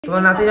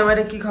তোমার নাতি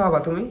জামাইরে কি খাওয়াবা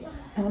তুমি?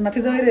 নাতি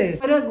জামাইরে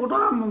গোটা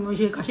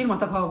খাসির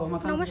মাথা খাওয়াবো।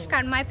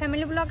 নমস্কার, মাই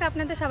ফ্যামিলি ব্লগে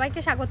আপনাদের সবাইকে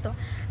স্বাগত।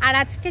 আর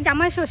আজকে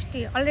জামাই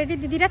ষষ্ঠী, অলরেডি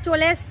দিদিরা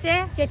চলে এসছে,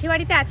 জেঠি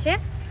বাড়িতে আছে,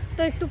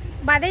 তো একটু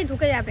বাদেই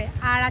ঢুকে যাবে।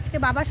 আর আজকে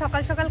বাবা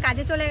সকাল সকাল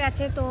কাজে চলে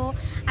গেছে, তো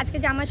আজকে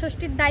জামাই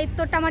ষষ্ঠীর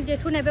দায়িত্বটা আমার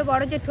জেঠু নেবে,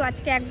 বড় জেঠু।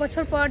 আজকে 1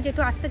 বছর পর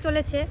জেঠু আসতে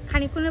চলেছে,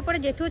 খানিকক্ষণের পরে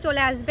জেঠুও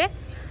চলে আসবে।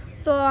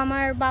 তো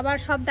আমার বাবার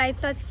সব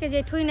দায়িত্ব আজকে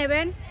জেঠুই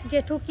নেবেন।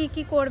 জেঠু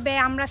কি করবে,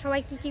 আমরা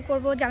সবাই কি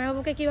করব,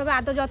 জামাইবাবুকে কীভাবে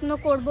আদর যত্ন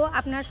করব,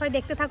 আপনারা সবাই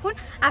দেখতে থাকুন।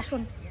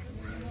 আসুন।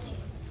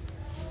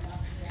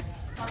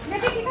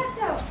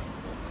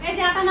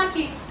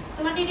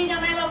 দিদি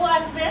জামাইবাবু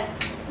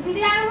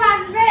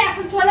আসবে,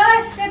 এখন চলেও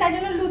আসছে, তাই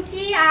জন্য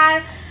লুচি আর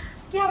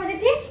কি হবে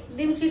জেঠি?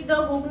 ডিম সিদ্ধ,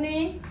 ঘুগনি,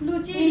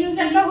 লুচি, ডিম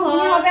সিদ্ধ,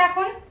 ঘুগনি হবে।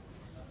 এখন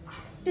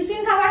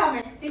টিফিন খাবার হবে।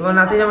 তোমার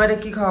নাতি জামাইরে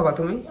কি খাওয়াবা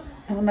তুমি?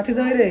 নাতি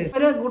জামাইরে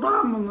গোটা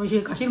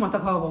খাসির মাথা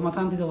খাওয়াবো। মাথা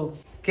আনতে যাবো।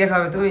 কে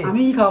খাবে তুমি?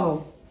 আমি খাওয়াবো।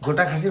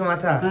 গোটা খাসির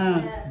মাথা? হ্যাঁ।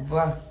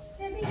 বাহ।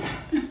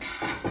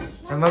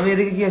 মামি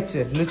এদিকে কি হচ্ছে?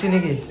 লুচি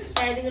নাকি?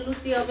 এদিকে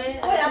লুচি হবে।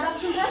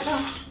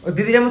 ও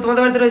দিদি জামাই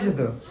তোমাদের বাড়িতে রয়েছে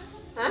তো?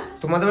 হ্যাঁ,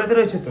 তোমাদের বাড়িতে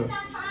রয়েছে তো?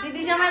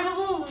 দিদি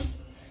জামাইবাবু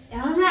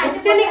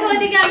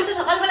ওইদিকে, আমি তো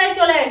সকালবেলায়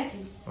চলে গেছি।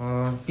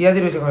 পিয়াদি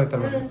রয়েছে ঘরে তার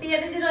মানে? পিয়া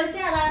দিদি রয়েছে।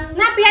 আর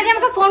না, পিয়াদি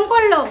আমাকে ফোন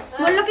করলো,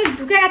 বললো কি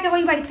ঢুকে গেছে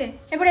ওই বাড়িতে,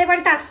 এবার এই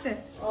বাড়িতে আসছে।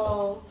 ও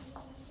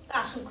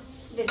আসুক,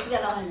 বেশি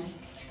বেলা হয় না।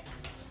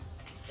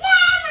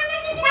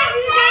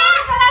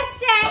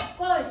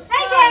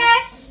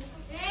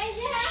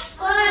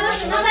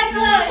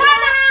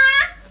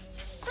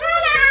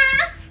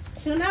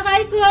 সোনা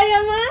ভাই কই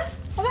আমার?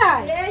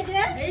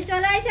 এই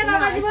চলে আইছে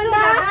বাবা জীবন।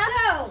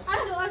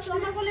 আসো আসো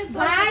আমার কোলে।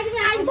 ভাই তুমি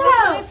আইছো?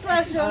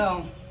 আসো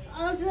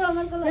আসো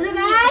আমার কোলে।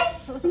 সোনা ভাই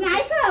তুমি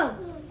আইছো?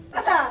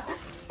 কাকা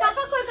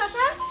কাকা কই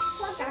কাকা?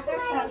 কাকা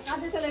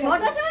কাজে চলে গেছে।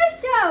 কটার সময়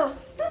আসছো?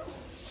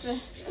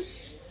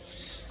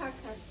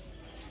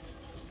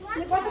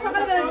 তুমি কত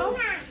সকালে বেরোছো?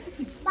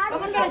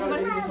 কখন বেরোছো?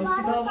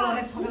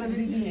 অনেক সকালে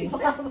বেরিয়েছি।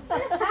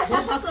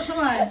 5টার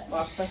সময়।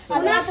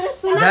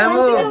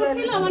 জামাইবাবু,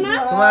 ছিল না?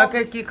 তোমাকে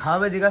কি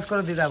খাওয়াবে জিজ্ঞাসা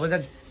করো দিদা, বলে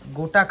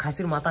গোটা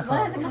খাসির মাথা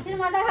খাওয়াবে। খাসির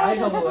মাথা খাবে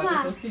ঠাকুমা।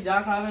 যা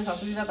খাওয়াবে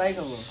শাশুড়ি না তাই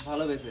খাবো,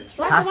 ভালোবেসে।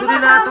 শাশুড়ি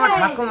না, তোমার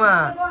ঠাকুমা।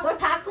 ওর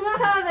ঠাকুমা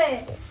খাওয়াবে।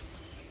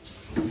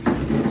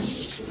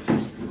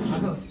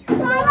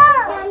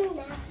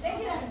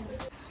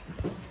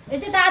 এই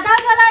যে দাদাও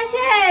চলে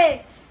আইছে।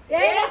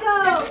 এই দেখো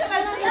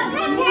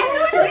জেঠু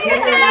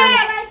চলে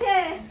আইছে।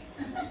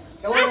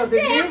 কেমন আছো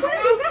দিদি?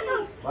 ভালো আছো?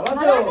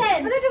 ভালো আছেন?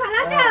 একটু ভালো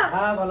আছো?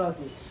 হ্যাঁ ভালো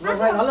আছি। তোমার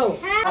ভাই ভালো?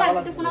 হ্যাঁ, ভালো একটু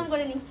আছি। প্রণাম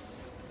করে নি।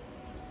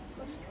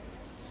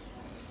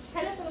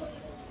 হ্যালো তো।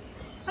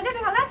 জেঠু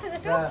ভালো আছো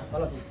জেঠু? হ্যাঁ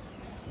ভালো আছি।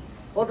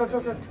 ওট ওট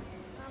ওট ওট।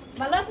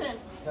 ভালো আছেন?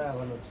 হ্যাঁ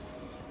ভালো আছি।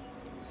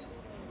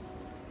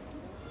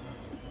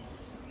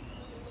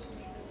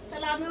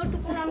 তাহলে আমি একটু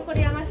প্রণাম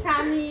করি। আমার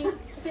স্বামী,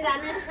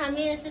 পিরানের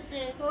স্বামী এসেছে।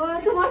 ও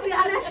তোমার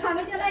পিয়ানের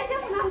স্বামী চলে আইছে,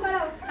 প্রণাম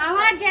করো।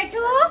 আমার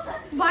জেঠু,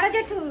 বড়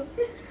জেঠু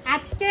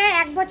আজকে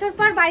 1 বছর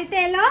পর বাড়িতে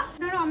এলো।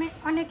 আপনারা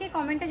অনেকে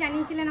কমেন্টে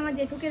জানিয়েছিলেন আমার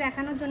জেঠুকে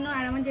দেখানোর জন্য।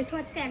 আর আমার জেঠু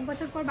আজকে 1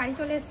 বছর পর বাড়ি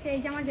চলে এসেছে।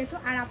 এই যে আমার জেঠু।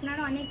 আর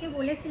আপনারা অনেকে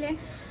বলেছিলেন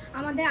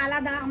আমাদের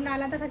আলাদা, আমরা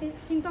আলাদা থাকি,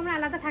 কিন্তু আমরা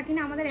আলাদা থাকি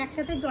না, আমাদের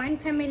একসাথে জয়েন্ট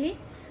ফ্যামিলি।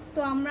 তো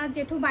আমরা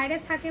জেঠু বাইরে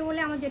থাকে বলে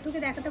আমার জেঠুকে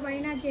দেখাতে পারি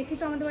না, জেঠি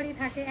তো আমাদের বাড়ি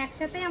থাকে,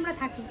 একসাথেই আমরা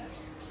থাকি।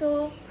 তো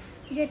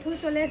জেঠু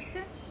চলে এসছে।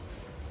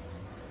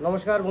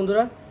 নমস্কার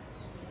বন্ধুরা,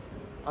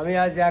 আমি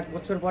আজ 1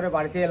 বছর পরে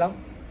বাড়িতে এলাম।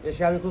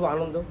 এসে আমি খুব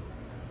আনন্দ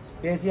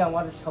পেয়েছি,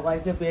 আমার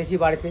সবাইকে পেয়েছি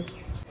বাড়িতে।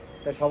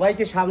 তা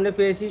সবাইকে সামনে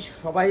পেয়েছি,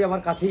 সবাই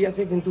আমার কাছেই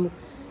আছে, কিন্তু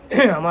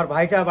আমার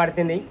ভাইটা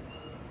বাড়িতে নেই,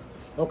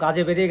 ও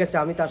কাজে বেরিয়ে গেছে।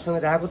 আমি তার সঙ্গে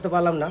দেখা করতে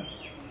পারলাম না,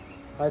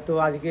 হয়তো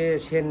আজকে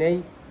সে নেই।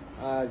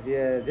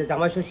 যে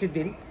জামাই ষষ্ঠীর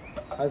দিন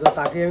হয়তো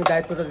তাকে আমি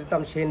দায়িত্বটা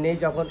দিতাম, সে নেই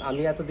যখন।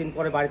 আমি এতদিন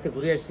পরে বাড়িতে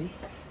ঘুরে এসেছি,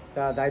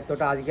 তা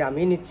দায়িত্বটা আজকে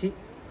আমিই নিচ্ছি।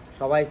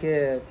 সবাইকে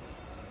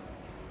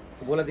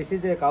বলে দিছি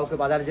যে কাউকে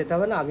বাজারে যেতে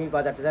হবে না, আমি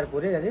বাজার টাজার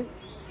করে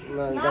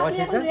জামাই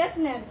ষষ্ঠীটা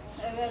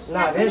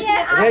না,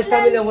 রেস্ট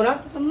আমি নেবো না।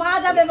 মা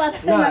যাবে না,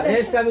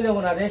 রেস্ট আমি নেবো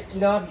না, রেস্ট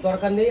নেওয়ার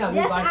দরকার নেই। আমি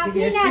বাড়ি থেকে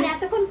এসেছি,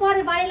 এতক্ষণ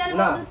পরে বাড়ি এলেন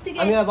না দূর থেকে।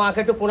 আমি মাকে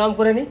একটু প্রণাম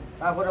করে নিই,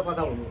 তারপরে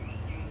কথা বলবো।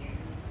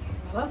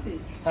 ভালো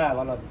আছিস? হ্যাঁ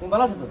ভালো আছি। তুমি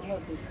ভালো আছো তো?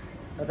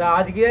 তা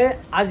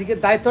আজকে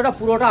দায়িত্বটা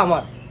পুরোটা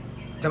আমার।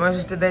 জামাই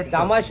ষষ্ঠীর দায়িত্ব?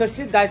 জামাই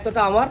ষষ্ঠীর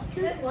দায়িত্বটা আমার।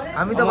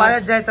 আমি তো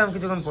বাজার যাইতাম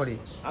কিছুক্ষণ পরে।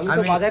 আমি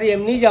তো বাজারে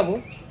এমনিই যাবো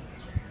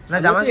না,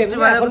 জামাই ষষ্ঠীর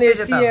বাজার এখন করতে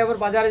এসেছি, যেতাম। এবার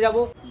বাজারে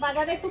যাবো।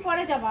 বাজারে একটু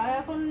পরে যাবা,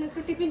 এখন একটু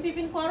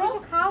টিফিন করো,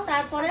 খাও,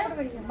 তারপরে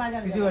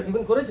বাজারে কিছু যাবা।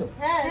 টিফিন করেছো?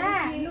 হ্যাঁ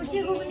হ্যাঁ, লুচি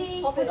ঘুগনি।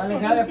 তাহলে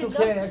যাও,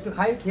 একটু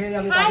খাই, খেয়ে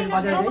আমি তাড়াতাড়ি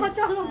বাজারে যাই।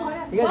 চলো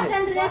ঠিক আছে,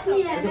 বসেন, রেস্ট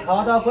নিয়ে নেন। একটু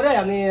খাওয়া দাওয়া করে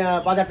আমি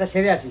বাজারটা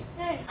সেরে আসি।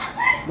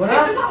 বোনা,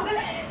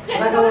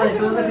 কেমন আছিস?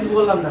 তোর তো কিছু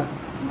বললাম না।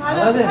 ভালো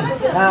আছেন?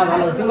 হ্যাঁ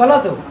ভালো আছি। তুমি ভালো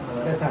আছো?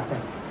 বেশ, থাক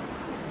থাক।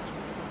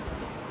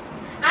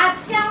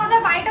 আজকে আমাদের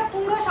বাড়িটা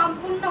পুরো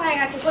সম্পূর্ণ হয়ে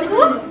গেছে।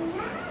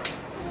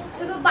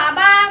 শুধু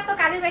বাবা তো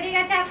কাজে বেরিয়ে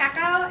গেছে, আর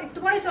কাকাও একটু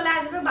পরে করে চলে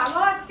আসবে,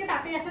 বাবাও আজকে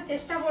তাড়াতাড়ি আসার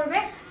চেষ্টা করবে।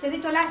 যদি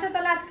চলে আসে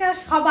তাহলে আজকে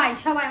সবাই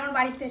আমার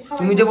বাড়িতে সবাই।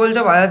 তুমি যে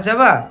বলছো বাজার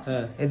যাবা,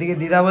 হ্যাঁ। এদিকে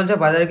দিদা বলছে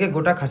বাজারে গিয়ে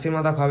গোটা খাসির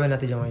মাথা খাবে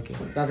নাতি জামাইকে।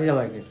 নাতি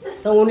জামাইকে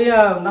তো উনি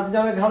নাতি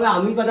জামাই খাবে,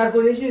 আমি বাজার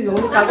করে নিয়েছি,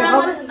 উনি কালকে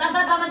খাবে।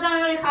 দাদা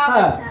জামাই খাওয়া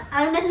হ্যাঁ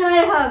আর নাতি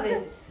জামাই খাওয়াবে,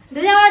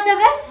 দুই জামাই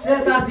যাবে।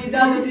 তার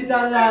দিদা যদি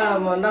তার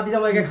নাতি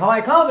জামাইকে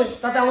খাওয়াবে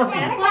তাতে আমার কি?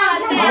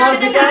 আমার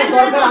যেটা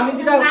দরকার আমি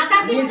যেটা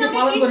নিয়েছি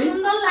পালন করি।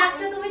 সুন্দর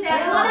লাগছে তুমি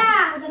দেখো না,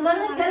 তোমার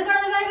তো ফেল করে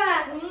দেবে এবার,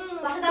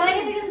 পাশে দাঁড়ায়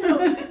গেছে কিন্তু।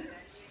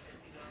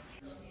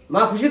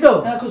 মা খুশি তো?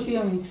 হ্যাঁ খুশি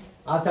আমি।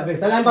 আচ্ছা বেশ,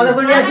 তাহলে আমি বাজার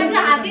করে নিয়ে আসি।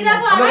 হাসি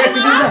রাখো, আমাকে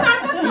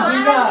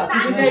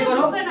টিফিনটাই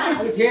করো,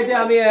 আমি খেয়েতে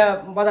আমি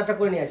বাজারটা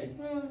করে নিয়ে আসি।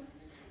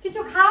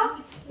 কিছু খাও।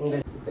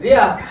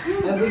 রিয়া,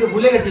 আমি কিন্তু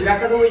ভুলে গেছি,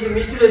 ব্যাগটা তো ওই যে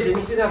মিষ্টি রয়েছে,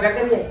 মিষ্টি না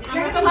ব্যাগটা নিয়ে।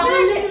 আমি তো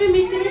ভাবলাম যে তুমি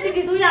মিষ্টি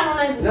কিছুই আনো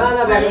নাই।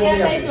 না, ব্যাগ নিয়ে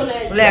এটাই আসি। চলে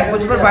আসবে। বলে 1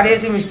 বছর পর বাড়ি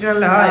এসে মিষ্টি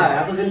আনলে হয়? হ্যাঁ,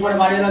 এতদিন পরে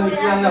বাড়ি এলাম,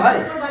 মিষ্টি আনলে হয়।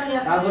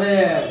 তারপরে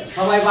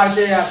সবাই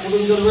বাড়িতে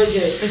কুটুমজন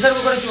রয়েছে। প্রেসার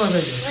কুকারে কি মাছ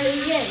হয়েছে?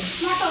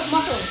 মটর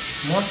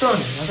মটন?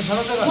 এত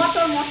ভালো টাকা?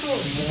 মটর মটন।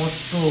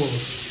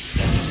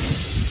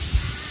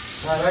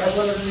 হ্যাঁ, ব্যাগটা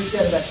বললে তো মিষ্টি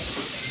আসবে।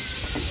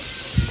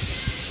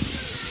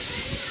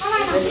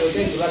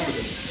 ওইটাই জোগাড়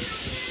করে।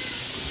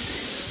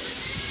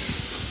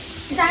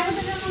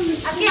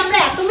 আজকে আমরা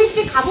এত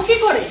মিষ্টি খাবো কি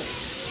করে?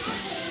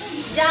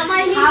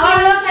 জামাই খাওয়ার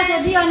লোক আছে,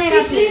 দি অনেক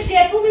আছে।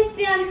 জেঠু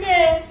মিষ্টি আনছে।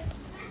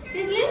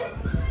 বুঝলি?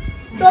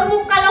 তোর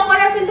মুখ কালো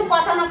করে কিন্তু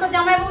কথা না, তো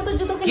জামাই বাবু তো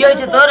জুতো কি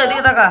হয়েছে তোর?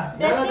 এদিকে তাকা।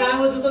 দেখো,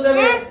 জামাই জুতো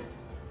দেবে।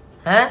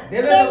 হ্যাঁ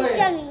দেবে তোকে।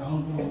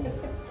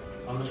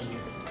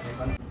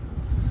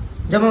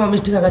 যা মামা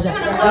মিষ্টি খা, যা।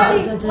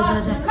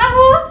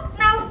 বাবু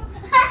নাও,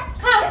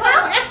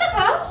 খাও একটা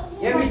খাও।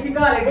 এ মিষ্টি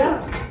কার এটা?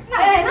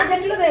 না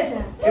জেঠুলো দে এটা।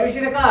 এ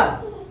মিষ্টিটা কার?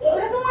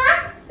 ওটা তোমার।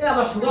 এ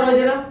আমার সুগার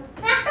হয়েছে না?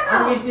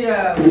 আমি মিষ্টি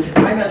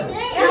খাই না তো।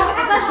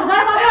 এটা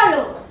সুগার কবে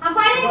হলো?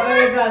 বাইরে সুগার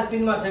এসে হয়েছে আজ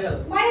 3 মাস হয়ে গেল।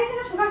 বাইরে এসে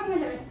না সুগার কমে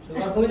যাবে।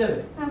 সুগার কমে যাবে?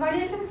 বাইরে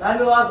এসে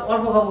তাহলে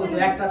অল্প খাবো, তো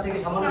একটা থেকে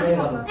সামান্য হয়ে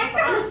গেল। একটা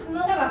মানুষ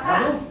নেবা খা।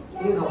 বাবু,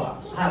 তুমি খাওয়া।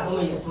 হ্যাঁ,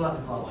 তোমাকে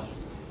খাওয়াবো।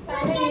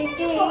 তাহলে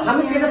একে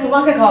আমি কেটে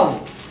তোমাকে খাওয়াবো।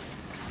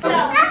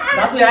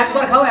 দাদু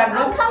একবার খাও,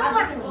 একবার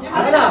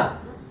হবে না?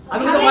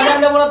 আমি কিন্তু বাজার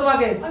নেবো না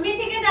তোমাকে, ওই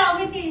মিঠিকে দাও,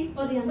 মিঠি।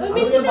 আমি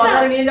কিন্তু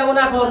বাজারে নিয়ে যাবো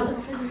না এখন।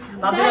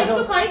 দাদু দাও, এসো।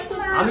 একটু খাও, একটু।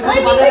 আমি ওই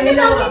কিন্তু বাজারে মিঠিকে নিয়ে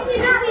দাও, যাবো না। মিঠি,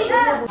 মিঠি।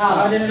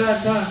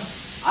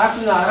 আর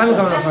একটু না, আমি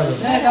খাবো না, খাওয়া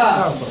যাবে। হ্যাঁ,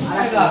 খাও।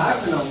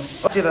 আরেকটু নাও।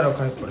 হচ্ছে দাঁড়াও,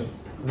 খাই পরে।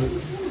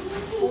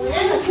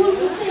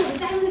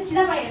 চাই মধ্যে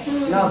খিদা পাই গেছে।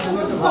 না, তুমি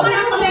একটু খাও।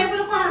 তোমরা বলে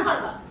এগুলো কম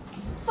খাবা।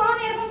 তখন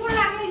এরকম করে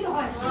রাখলেই তো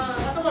হয়।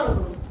 এত বড়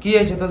বড়। কি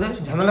হয়েছে তোদের?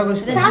 ঝামেলা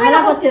করিস না? ঝামেলা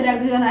করছে দেখ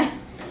দুজনায়।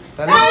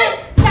 তাহলে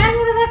চাই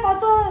মধ্যে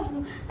কত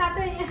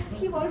তাতে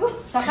কি বলবো?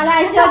 সকালে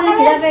আইছো, ওদের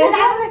খিদা পেয়ে গেছে।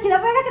 চাই মধ্যে খিদা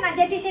পেয়ে গেছে না,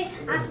 যেটি সেই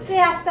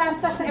আস্তে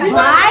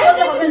ভাই,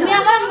 তুমি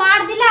আমার মার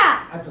দিলা।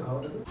 একটু খাও।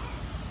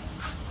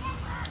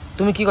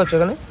 তুমি কি করছো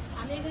এখানে?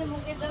 আমি এখানে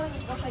মুগের ডাল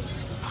বসাইছি।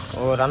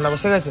 ও রান্না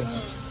বসে গেছে?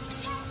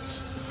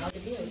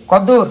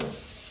 কতদূর?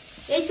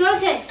 এই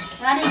চলছে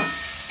রানী।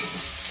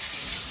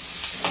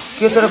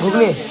 কি তোরা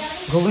ঘুগনি?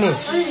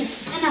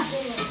 না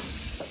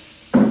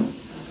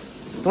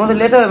তোমাদের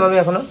লেট হবে মামি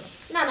এখনো?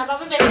 না না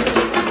বাবা বেশি।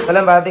 তাহলে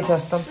আমি বাড়ি দেখে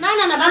আসতাম। না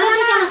না না বাবা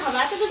কেন খাবা?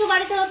 এত কিছু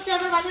বাড়িতে হচ্ছে,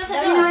 আবার বাজারে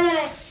খেতে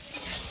হবে।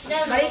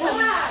 বাড়ি খাবো।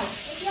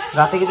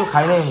 রাতে কিছু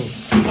খাই নাই আমি।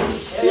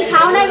 তুমি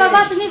খাও নাই বাবা,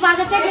 তুমি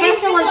বাজার থেকে খেয়ে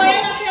এসছো বলছো।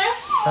 হয়ে গেছে।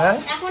 হ্যাঁ?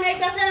 এখন এই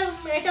পাশে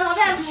এটা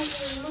হবে আর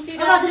লুচি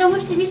বাবা দুটো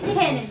মিষ্টি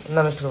খেয়ে নে। না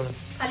মিষ্টি খাবো না।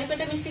 খালি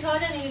পেটে মিষ্টি খাওয়া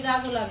যায় নাকি গা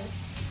গোলাবে?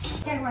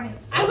 একবারে।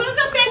 আমি বললাম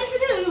তো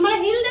পেন্সিল মানে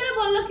হিল দেবে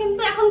বললো,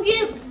 কিন্তু এখন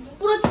গিয়ে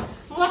পুরো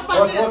মত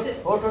পাল্টে গেছে।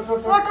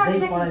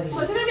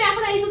 বলছে না আমি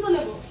এখন এই জুতো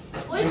নেবো।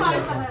 ওই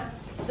পাল্টে হ্যাঁ।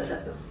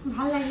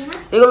 ভালো লাগে না?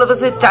 এগুলো তো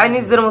সেই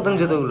চাইনিজদের মতন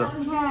জুতোগুলো।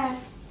 হ্যাঁ।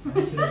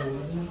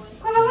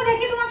 কই বাবু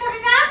দেখি তোমার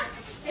চটিটা।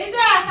 এই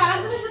দেখ কালার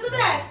জুতো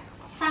দেখ।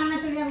 সামনে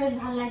চটিটা বেশ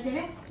ভালো লাগছে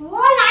রে। ও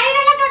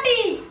লাইনওয়ালা চটি।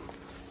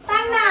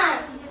 টান্না।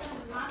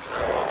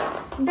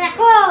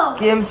 দেখো।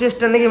 কি এমসি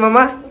স্ট্যান্ড নাকি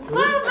মামা?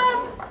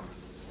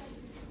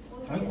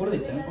 আমি করে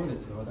দিচ্ছি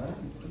দাদা।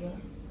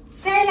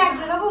 সেই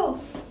লাগছে বাবু।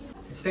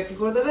 এটা কি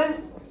করে দেবে?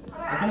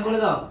 এখানে করে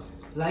দাও,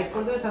 লাইক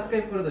করে দেবে,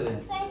 সাবস্ক্রাইব করে দেবে।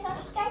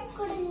 সাবস্ক্রাইব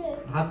করে দিবে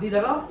হাত দিয়ে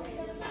দেখাও।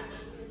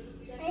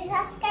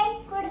 সাবস্ক্রাইব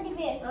করে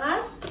দিবে আর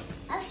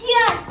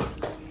আসিয়া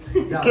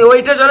কি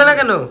ওইটা জ্বলে না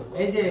কেন?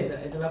 এই যে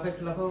এটা লাফা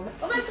একটু লাফাও।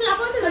 ওবে একটু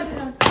লাফাতে বলছে।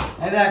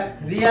 এই দেখ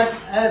রিয়া,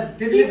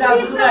 তিতলি দাও,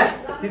 জুতো দেখ,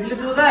 তিতলি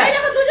জুতো দেখ, এই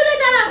দেখো দুজনেই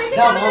দাঁড়া, দেখি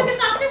যাও, কেমন লাগছে,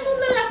 কাপড়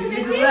সুন্দর লাগছে তিতলি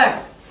দেখি। জুতো দেখ।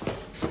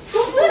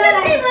 খুব সুন্দর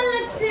লাগছে, ভালো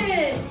লাগছে।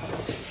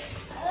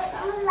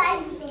 আমার লাইক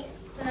দিবে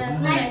হ্যাঁ,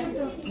 লাইট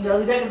তো।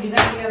 জলদি দেখ,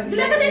 ডিজাইন কি আছে?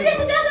 দিলাকে দেখে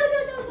এসে দাও দাও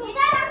দাও।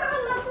 এটা এখন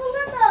নতুন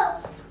তো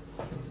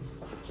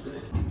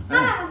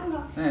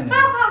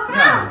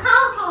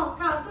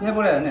নিয়ে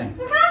পড়ে নে।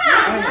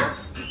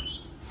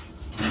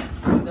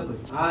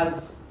 আজ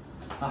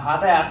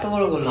হাতে এত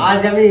বড় করলো। আজ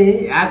আমি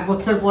 1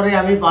 বছর পরে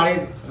আমি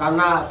বাড়ির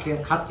রান্না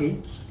খাচ্ছি,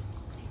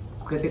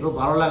 খেতে খুব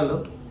ভালো লাগলো।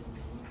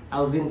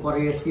 এতদিন পরে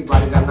এসেছি,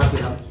 বাড়ির রান্না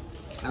পেলাম।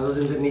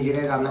 এতদিন তো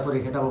নিজেরাই রান্না করে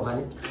খেতাম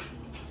ওখানে।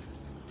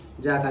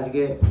 যাক,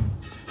 আজকে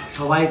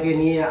সবাইকে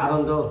নিয়ে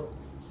আনন্দ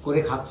করে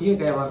খাচ্ছি,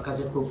 এটাই আমার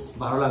কাছে খুব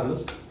ভালো লাগলো।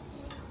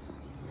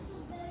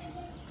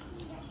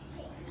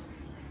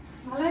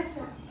 ভালো আছে।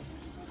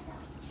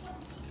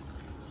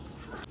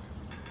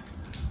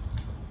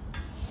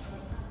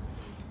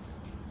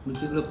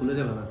 লুচিগুলো ফুলে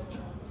যাবে না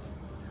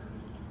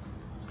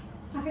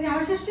আজকে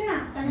জামাই ষষ্ঠী না,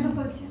 তাই জন্য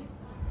বলছি।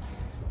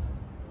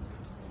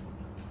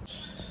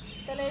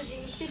 তাহলে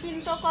টিফিন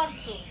তো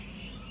করছো,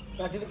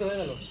 কাশিতে তো হয়ে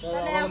গেল।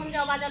 তাহলে এখন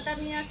যাও বাজারটা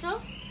নিয়ে আসো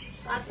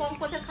আর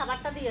পঙ্কজের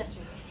খাবারটা দিয়ে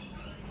আসো।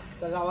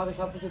 তাহলে আমাকে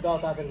সব কিছু দাও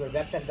তাড়াতাড়ি করে,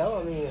 ব্যাগ ট্যাগ দাও,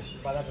 আমি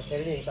বাজারটা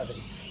সেরে নিই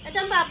তাড়াতাড়ি।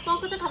 আচ্ছা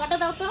পঙ্কজের খাবারটা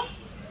দাও তো,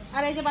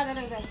 আর এই যে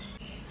বাজারের ব্যাগ।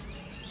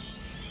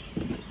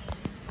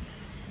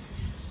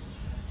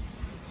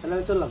 তাহলে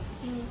আমি চললাম।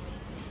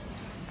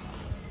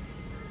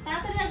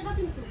 তাড়াতাড়ি আসবো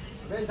কিন্তু।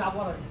 বেশ যাবো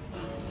আর কি।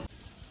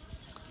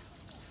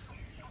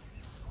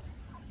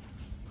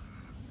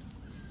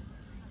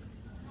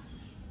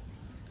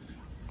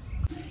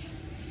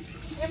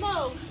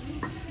 এবং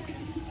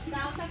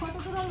রাস্তা কত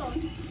দূর হলো?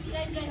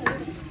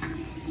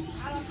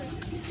 আর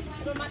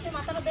আছে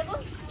মাথাটা দেবো।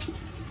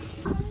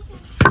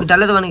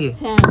 ডালে দেবো নাকি?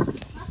 হ্যাঁ,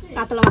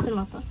 কাতলা মাছের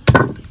মাথা।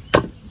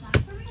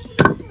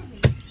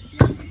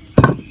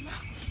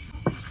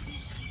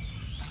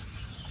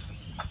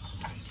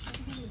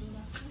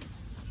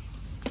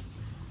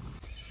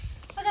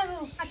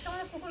 আজকে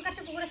আমাদের পুকুর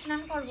কাছে, পুকুরে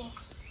স্নান করবো।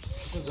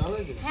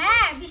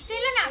 হ্যাঁ, বৃষ্টি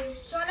এলো না,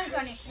 জলে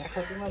জলে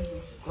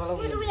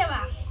তুমি ডুবে যাবা,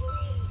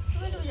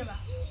 তুমি ডুবে যাবা।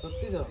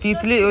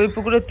 তিতলি, ওই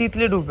পুকুরে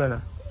তিতলি ডুববে না।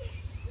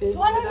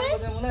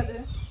 মনে আছে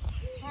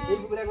হ্যাঁ, এই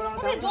পুকুরে একবার আমরা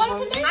জল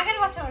উঠেছে আগের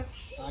বছর।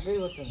 আগেই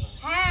হচ্ছে না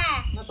হ্যাঁ,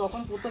 না,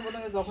 তখন প্রথম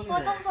যখন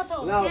প্রথম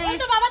এই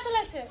তো বাবা চলে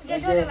আসছে।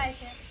 জেঠু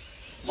চালাইছে।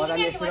 বাজার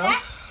কি নিয়ে নিয়েছো এসে বাজার?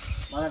 দাও,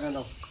 বাজারটা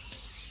দাও।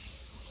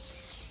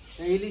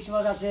 এই ইলিশ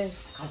মাছ আছে,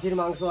 খাসির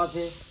মাংস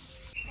আছে।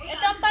 এ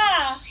চম্পা,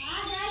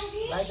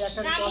 ভাই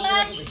একটা কম ডাকলা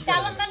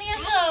চালনটা নিয়ে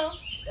এসো।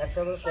 একটা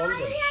করে কম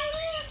দেন।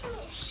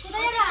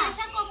 কোথায় যাবা?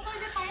 প্রেসার কম করে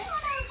যে পায়।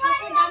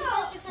 ডান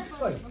পায়ে প্রেসার কম।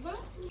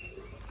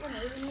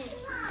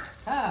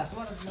 হ্যাঁ,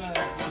 তোমার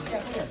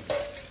এখন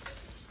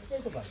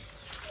এই তো পাই।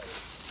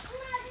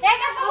 এই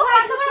দেখো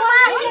কত বড়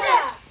মাছ।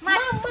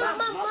 মাছ।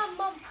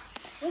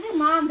 ওই যে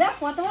মাছ দেখ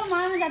কত বড়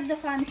মাছ যার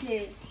দোকানছে।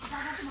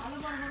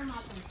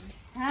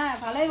 হ্যাঁ,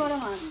 ভালোই বড়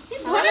মাছ।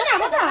 ধরে না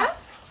বাবা।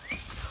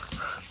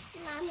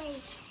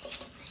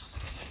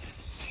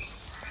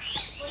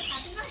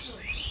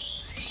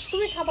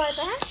 তুমি খাবা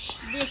এটা? হ্যাঁ,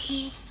 দেখি।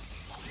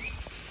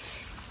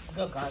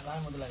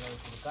 গায়ের মধ্যে লাগাবে,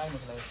 গায়ের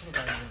মধ্যে লাগাবে, পুরো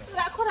গায়ের মধ্যে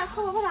রাখো রাখো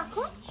বাবা,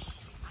 রাখো।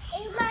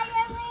 এইবার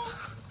আমি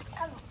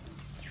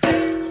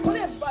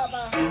ওরে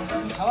বাবা,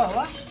 খাওয়া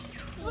হওয়া।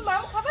 তুমি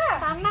মাম খাবা?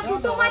 রান্না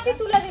দুটো মাছই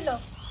তুলে দিল।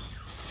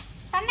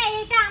 তার না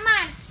এইটা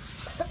আমার।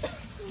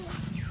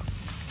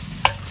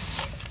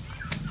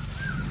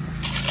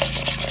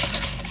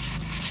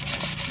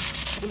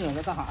 শুনি না,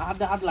 এটা হাত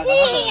লাগা, হাত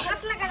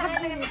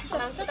লাগা না।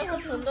 মাংসটা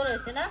খুব সুন্দর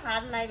হয়েছে না,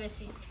 হাড় নাই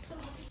বেশি।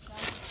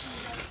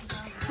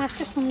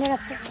 মাছটা সুন্দর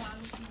আছে।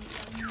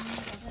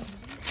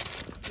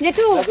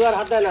 জেঠু, দাদু আর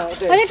হাত দেয় না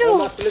ওতে। ও জেঠু,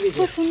 মাছ তুলে দিয়েছে।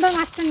 খুব সুন্দর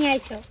মাছটা নিয়ে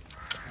আইছো।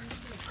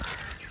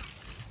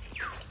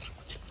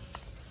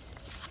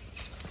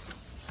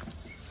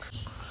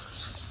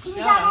 তুমি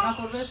যা যাও, রান্না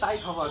করবে তাই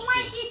খাবো আজকে।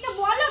 তোমার কি ইচ্ছা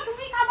বলো,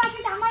 তুমি খাবা,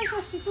 সেটা আমার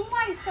ষষ্ঠী,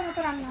 তোমার ইচ্ছা মতো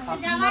রান্না হবে।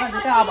 শাশুড়িমারা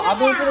যেটা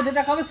আদর করে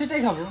যেটা খাবে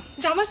সেটাই খাবো।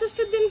 জামা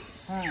ষষ্ঠীর দিন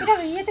এটা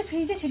ইয়েতে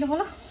ফ্রিজে ছিল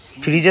বলো,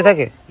 ফ্রিজে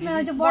থাকে না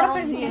ওই যে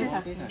বরফের ভিতরে।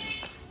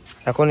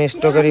 এখন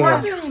স্টকেরই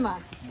মাছ।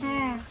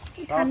 হ্যাঁ,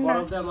 কি সব ঠান্ডা।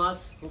 বরফ দেওয়া মাছ,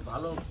 খুব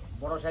ভালো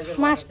বড় সাইজের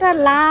মাছ। মাছটা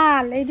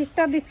লাল, এই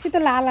দিকটা দেখছি তো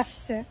লাল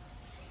আসছে।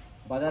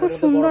 বাজারের খুব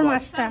মধ্যে সুন্দর বড় মাছ।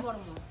 মাছটা।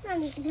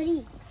 আমি ধরি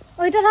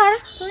ওইটা ধর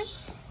তুমি।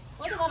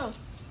 ওইটা করো।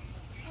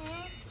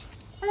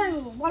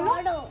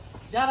 বলো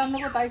যা রান্না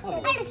করবে তাই খাবো।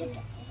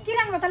 কি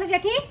রান্না তাহলে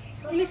জেঠি?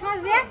 ইলিশ মাছ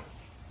দিয়ে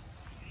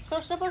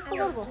সর্ষে পোস্ত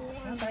করবো।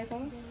 তাই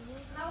করো।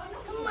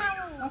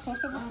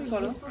 সস্তা বস্তুই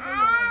করো।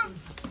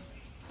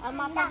 আর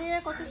মাথা দিয়ে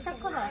কচুর শাক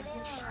খাবা?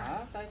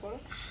 হ্যাঁ, তাই করো।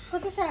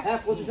 কচু শাক। হ্যাঁ,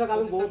 কচু শাক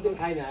আমি বহুত দিন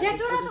খাই না।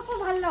 জেঠুরও তো খুব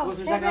ভালো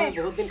কচু শাক আমি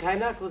বহুত দিন খাই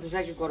না, কচু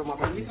শাকই করো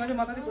মাথা ইলিশ মাছের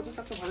মাথা দিয়ে কচুর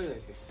শাক তো ভালোই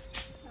হয়েছে।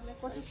 তাহলে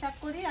কচুর শাক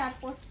করি আর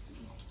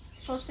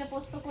সর্ষে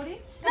পোস্ত করি।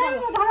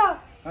 ধরো।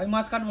 আমি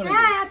মাছ কাটবো না।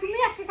 হ্যাঁ, তুমি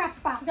আজকে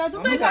কাটবা।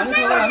 আমি কাটবো।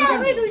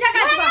 তুমি দুইটা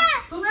কাটবা।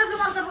 তুমি আজকে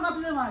মাছ কাটবো না,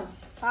 তুমি মাছ।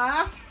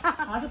 হ্যাঁ,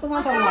 আজকে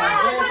তোমার পাল্লা।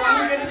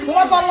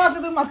 তোমার পাল্লা আজকে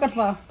তুমি মাছ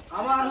কাটবা।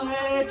 আমার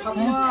হয়ে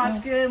ঠাকুমা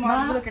আজকে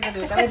মাছগুলো কেটে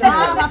দেবে। তাহলে না,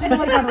 নাতি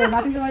তোমার কাটবো,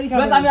 নাতি তোমারই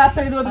কাটবো। আমি আচ্ছা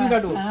দেবো, তুমি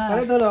কাটো। হ্যাঁ।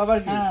 তাহলে তো হলো, আবার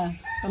কি? হ্যাঁ।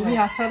 তুমি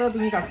আচ্ছা দাও,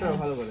 তুমি কাটতে হবে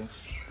ভালো করে।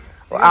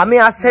 আমি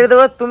আজ ছেড়ে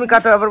দেবো, তুমি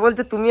কাটো। আবার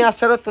বলছে তুমি আজ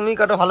ছাড়ো, তুমি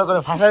কাটো। ভালো করে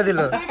ভাষায় দিল।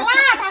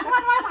 ঠাকুমা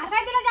তোমার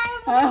ভাষায় দিলে যাই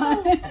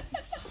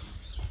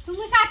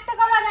তুমি কাটতে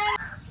কবা যায়।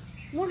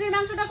 মুরগির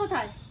মাংসটা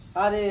কোথায়?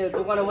 আরে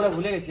দোকানে মনে হয়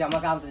ভুলে গেছি,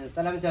 আমাকে আনতে যেতে।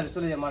 তাহলে আমি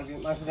চলে যাই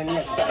মাংসটা নিয়ে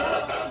আসি।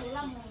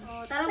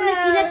 তাহলে বলে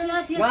কি রে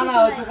তুই না না,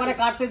 ওই দোকানে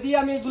কাটতে দিয়ে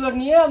আমি এগুলো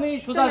নিয়ে আমি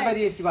সুদার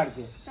বেরিয়েছি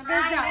বাড়িতে।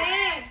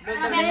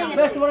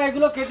 বেশ, তোমরা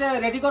এগুলো কেটে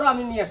রেডি করো,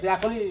 আমি নিয়ে আসি,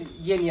 এখনই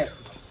গিয়ে নিয়ে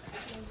আসছি।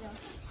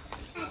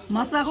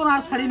 মাছটা এখন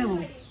আর ছাড়িয়ে নেবো।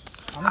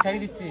 আমি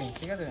ছাড়িয়ে দিচ্ছি,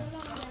 ঠিক আছে?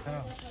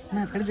 হ্যাঁ।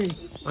 হ্যাঁ, ছাড়িয়ে দেই।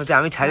 বলছে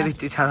আমি ছাড়িয়ে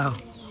দিচ্ছি, ছাড়াও।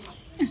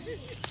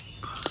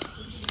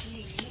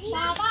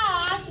 বাবা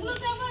আসলো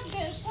তো আমার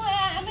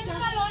আমি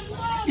না লঞ্চ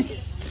করব।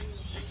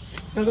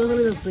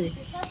 চলে যাচ্ছে।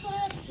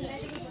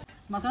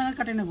 মাছটা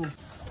কাটে নেবো।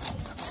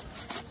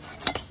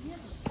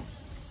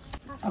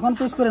 এখন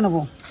পিস করে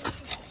নেবো।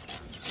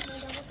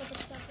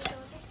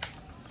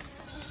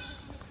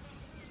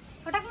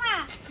 হঠাৎ মা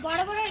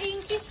বড় বড় রিং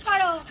পিস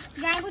করো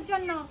জামাইবুর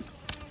জন্য।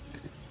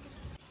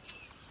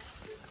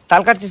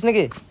 তাল কাটছিস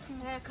নাকি?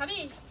 হ্যাঁ খাবি?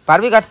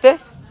 পারবি কাটতে?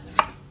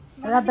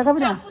 রাত দেখাবি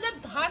না? চাকুদের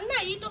ধার না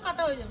ইটও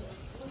কাটা হয়ে যাবে।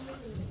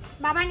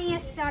 বাবা নিয়ে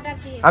এসছে অর্ডার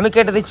দিয়ে। আমি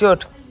কেটে দিচ্ছি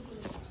ওঠ।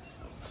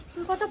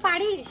 তুই কত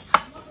পারিস?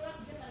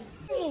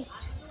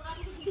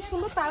 কি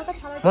সুন্দর তালটা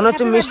ছাড়া। মনে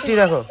হচ্ছে মিষ্টি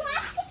দেখো।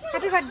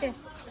 Happy birthday.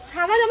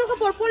 সাদা জামা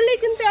কাপড় পরলেই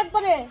কিন্তু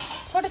একবারে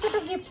ছোট ছোট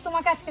গিফট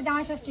তোমাকে আজকে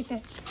জামাই ষষ্ঠীতে।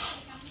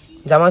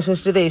 জামাই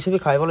ষষ্ঠীতে এইসবই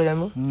খাই বলো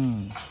জানবো।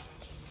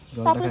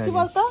 তারপরে কি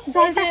বলতো?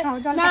 জলটা খাও,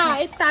 জলটা না খাও।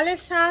 এই তালের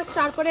শাঁস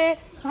তারপরে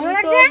ভালো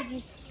লাগছে?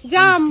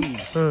 জাম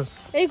হুম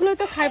এইগুলো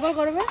তো খাইবার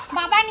করবে।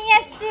 বাবা নিয়ে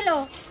এসেছিল,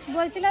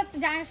 বলছিল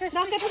জামাই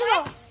ষষ্ঠী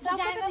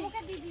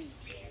জামাইবাবুকে দিদি।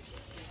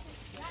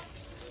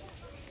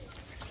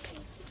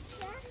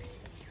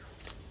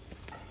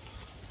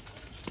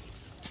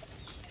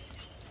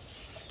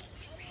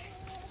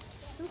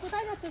 তুমি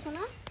কোথায় যাচ্ছ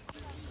সোনা?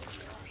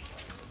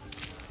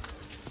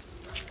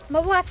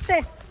 বাবু আসতে।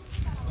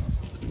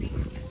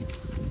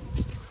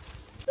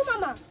 দুষ্টু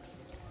মামা।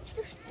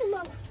 দুষ্টু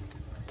মামা।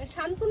 এই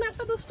শান্তনু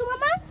একটা দুষ্টু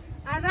মামা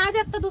আর রাজ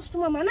একটা দুষ্টু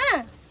মামা না?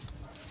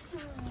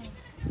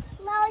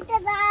 না ওইটা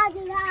রাজ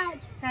রাজ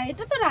হ্যাঁ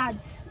এটা তো রাজ।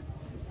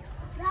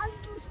 রাজ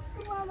দুষ্টু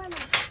মামা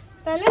না,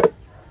 তাহলে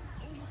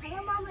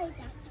ভালো মামা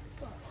এটা।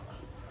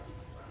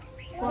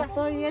 কত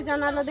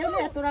জানালো দেখলে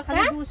তোরা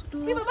খালি দুষ্টু।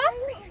 কি বাবা?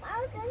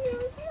 আর কাছে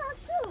বসে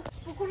আছো?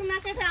 পুকুর না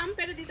কেটে আম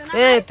পেড়ে দিত না?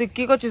 এ তুই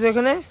কি করছিস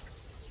এখানে?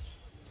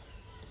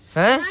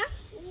 হ্যাঁ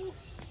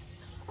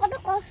কত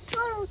কষ্ট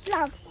করে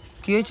উঠলাম।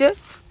 কি হয়েছে?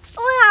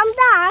 ওই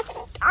আমটা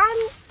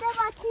আনতে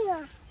পারছি না।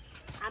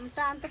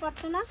 আমটা আনতে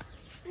পারছো না?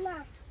 না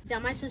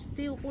জামাই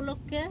ষষ্ঠী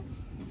উপলক্ষে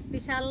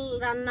বিশাল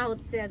রান্না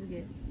হচ্ছে আজকে।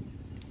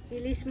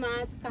 ইলিশ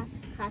মাছ,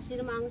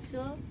 খাসির মাংস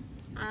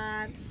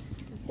আর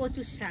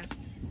কচুর শাক।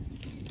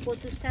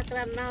 কচুর শাক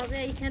রান্না হবে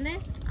এইখানে।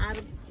 আর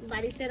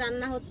বাড়িতে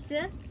রান্না হচ্ছে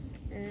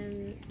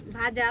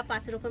ভাজা,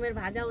 5 রকমের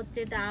ভাজা হচ্ছে,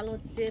 ডাল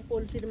হচ্ছে,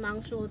 পোলট্রির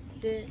মাংস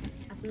হচ্ছে।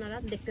 আপনারা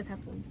দেখতে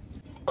থাকুন।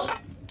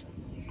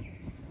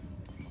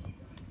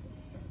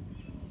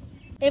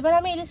 এবার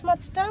আমি ইলিশ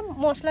মাছটা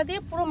মশলা দিয়ে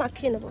পুরো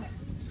মাখিয়ে নেব।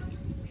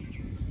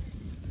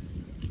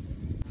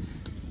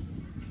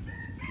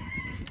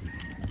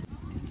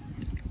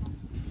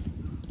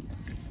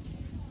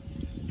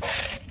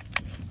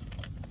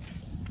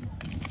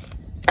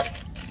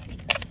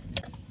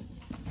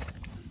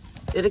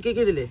 এটা কি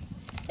কি দিলে?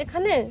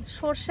 এখানে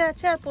সর্ষে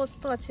আছে আর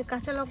পোস্ত আছে,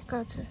 কাঁচা লঙ্কা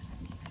আছে।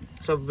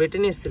 সব বেটে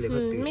নিয়ে এসেছিলে?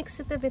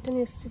 মিক্সিতে বেটে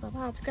নিয়ে এসেছি বাবা।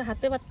 আজকে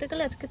হাতে বাটতে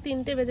গেলে আজকে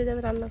 3টে বেজে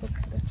যাবে রান্না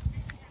করতে।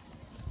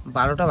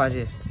 12টা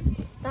বাজে।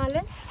 তাহলে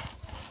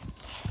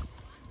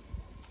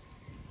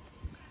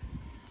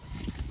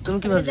তুমি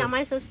কি তাহলে ভাবছো?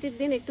 জামাই ষষ্ঠীর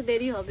দিন একটু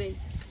দেরি হবে।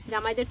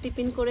 জামাইদের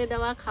টিফিন করে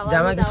দেওয়া, খাওয়া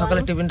জামাইকে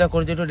সকালে টিফিনটা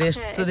করে একটু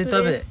রেস্ট তো দিতে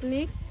হবে।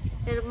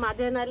 এর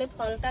মাঝে নালে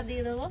ফলটা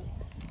দিয়ে দেবো।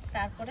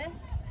 তারপরে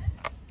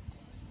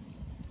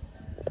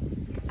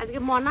আজকে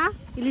মনা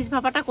ইলিশ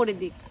ভাপাটা করে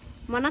দিক।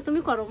 মনা তুমি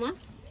করো মা।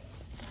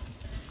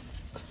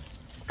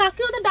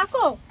 কাকি ওদের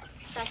ডাকো,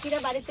 কাকিরা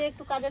বাড়িতে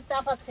একটু কাজের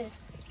চাপ আছে।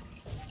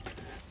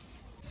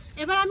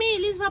 এবার আমি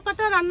ইলিশ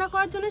ভাপাটা রান্না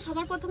করার জন্য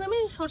সবার প্রথমে আমি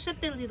সরষের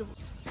তেল দিয়ে দেবো।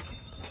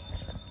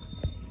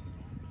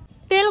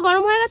 তেল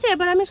গরম হয়ে গেছে,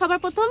 এবার আমি সবার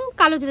প্রথম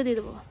কালো জিরে দিয়ে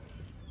দেবো।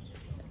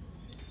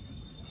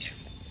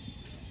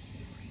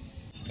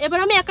 এবার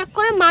আমি এক এক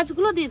করে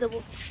মাছগুলো দিয়ে দেবো।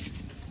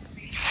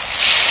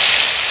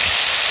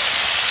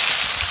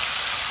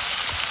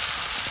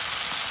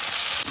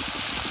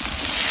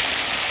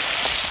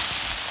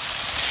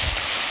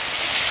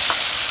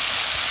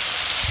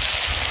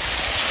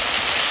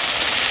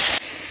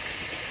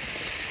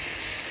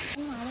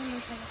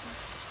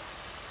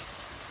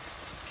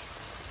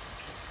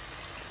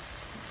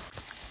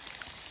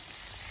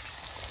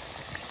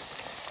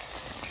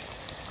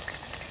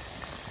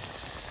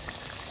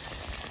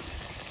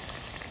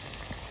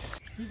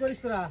 কি করিস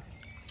তোরা?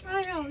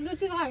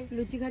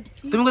 লুচি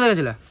খাচ্ছি। তুমি কোথায়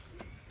গেছিলা?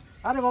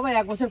 আরে বাবা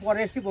 1 বছর পরে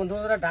এসেছি, বন্ধু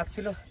বান্ধবরা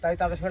ডাকছিল, তাই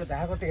তাদের সাথে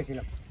দেখা করতে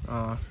গেছিলাম।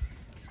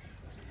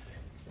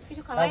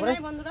 কিছু খাওয়াই তারপরে?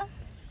 নাই বন্ধুরা।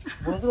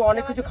 বন্ধুরা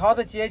অনেক কিছু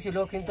খাওয়াতে চেয়েছিল,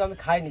 কিন্তু আমি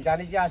খাইনি।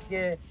 জানি যে আজকে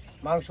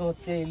মাংস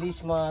হচ্ছে, ইলিশ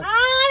মাছ,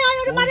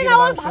 মুরগির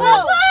মাংস,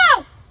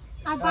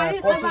 আর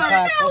বাড়ির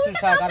কচু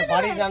শাক আর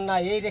বাড়ির রান্না।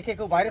 এই রেখে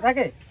কেউ বাইরে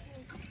থাকে?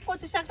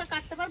 কচু শাকটা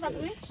কাটতে পারবা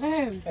তুমি?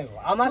 এই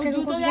বাবা, আমাকে কি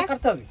কচু শাক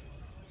কাটতে হবে?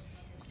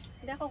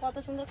 দেখো কত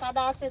সুন্দর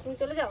কাদা আছে, তুমি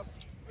চলে যাও।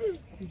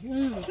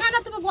 না না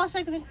তুমি বসো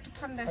একটু,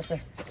 ঠান্ডা। আচ্ছা,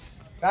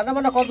 রান্না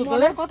বান্না কত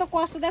তোলে? কত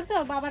কষ্ট দেখছো,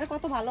 বাবারে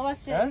কত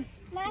ভালোবাসে। হ্যাঁ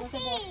মাসি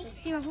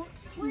কি বাবু?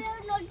 ওই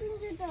নতুন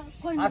জুতো।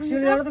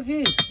 অ্যাকচুয়ালি জানো তো কি,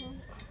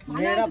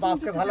 মেয়েরা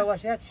বাপকে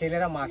ভালোবাসে আর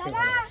ছেলেরা মাকে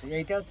ভালোবাসে।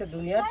 এইটা হচ্ছে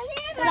দুনিয়ার।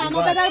 তাহলে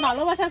আমাদের আর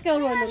ভালোবাসার কেউ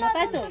রইলো না,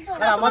 তাই তো?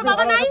 আর আমাদের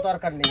ভালোবাসার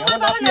দরকার নেই। আমার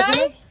নাতি আছে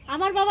না?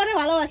 আমার বাবারে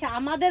ভালোবাসে,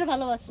 আমাদের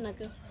ভালোবাসে না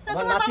কেউ।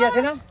 আমার নাতি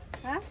আছে না?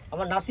 হ্যাঁ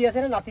আমার নাতি আছে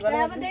না? নাতি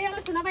ভালোবাসে। আমাদের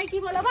আমার সোনা ভাই কি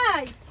বলো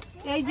ভাই?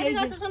 এই যে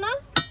শোনা,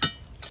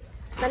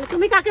 তাহলে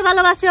তুমি কাকে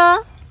ভালোবাসো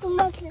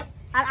তোমাকে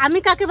আর আমি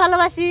কাকে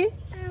ভালোবাসি?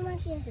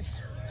 আমাকে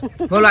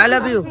বলো I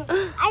love you.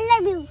 I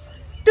love you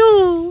to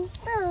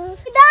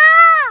the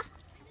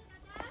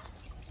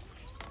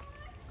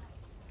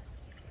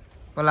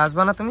বল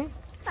আসবা না তুমি?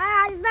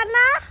 আসবে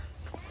না।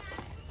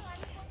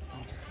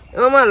 এ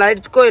মামা লাইট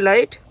কই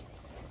লাইট?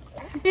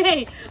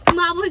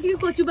 মা বলছি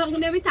কচু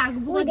বাগানে আমি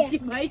থাকবো আজকে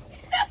ভাই।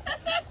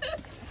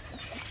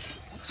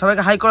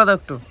 সবাইকে হাই করে দাও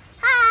একটু।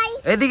 হাই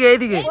এইদিকে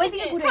এইদিকে।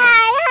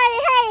 হাই হাই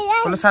হাই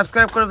বলো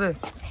সাবস্ক্রাইব করবে।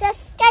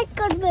 সাবস্ক্রাইব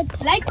করবে,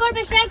 লাইক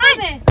করবে, শেয়ার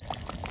করবে।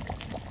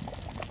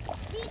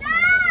 দিদা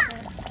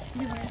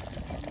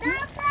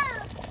দাও দাও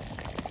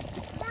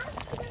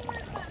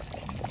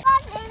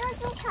এগুলো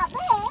কি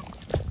খাবে?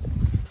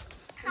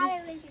 খাবে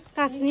বেশি।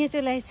 কাজ নিয়ে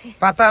চলে আইছি।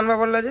 পাতা আনবা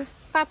বললা যে?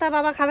 পাতা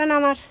বাবা খাবে না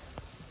আমার।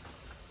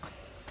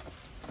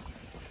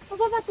 ও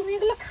বাবা তুমি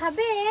এগুলো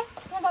খাবে?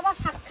 তোমার বাবা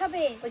শাক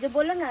খাবে। ওই যে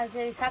বললো না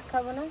যে শাক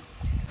খাবো না।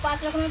 5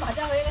 রকমের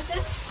ভাজা হয়ে গেছে।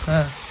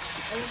 হ্যাঁ।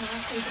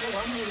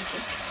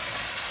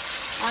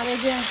 আর এই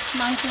যে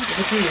মাংস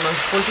কি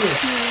মাংস পোল্ট্রি?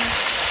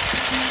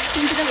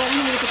 3টা গরম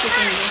হয়ে গেছে।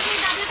 এই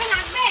গাবলাটা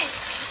লাগবে?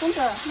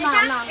 কোনটা?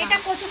 এটা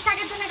কচু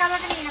শাকের জন্য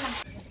গাবলাটা নিয়ে গেলাম।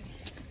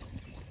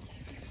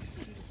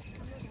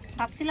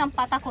 ভাবছিলাম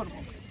পাতা করব।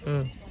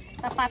 হুম।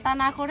 তা পাতা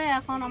না করে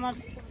এখন আমার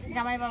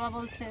জামাই বাবা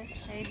বলছে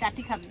এই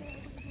ডাটি খাবে।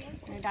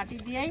 এই ডাটি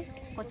দিয়েই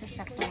কচুর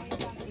শাকটা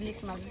ইলিশ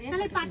মাছ দিয়ে।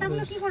 তাহলে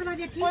পাতাগুলো কি করবা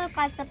জেঠি? ওই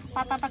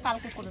পাতাটা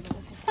কালকে করে দেবো।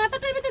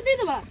 পাতাটার ভিতর দিয়ে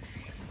দেবা?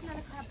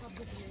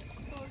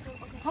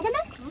 হবে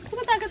না?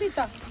 তুমি তাকে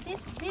দিতা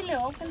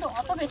দিলেও কিন্তু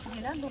অত বেশি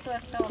দিই না, দুটো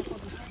একটা অল্প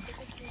দিই।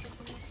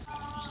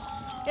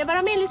 এবার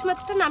আমি ইলিশ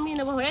মাছটা নামিয়ে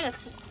নেবো, হয়ে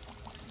গেছে।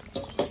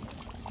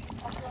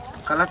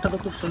 কালারটা তো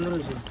খুব সুন্দর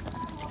হয়েছে।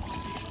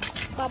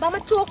 বাবা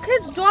আমার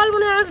চোখের জল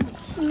মনে আর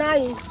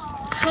নাই,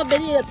 সব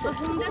বেরিয়ে গেছে।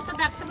 সুন্দর তো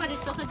ডাকতে পারিস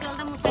চোখের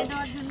জলটা মুছাই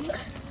দেওয়ার জন্য।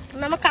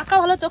 না আমার কাকা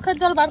ভালো চোখের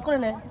জল বার করে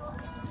নেয়।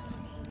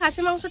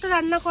 খাসি মাংসটা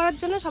রান্না করার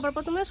জন্য সবার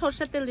প্রথমে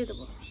সরষের তেল দিয়ে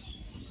দেবো।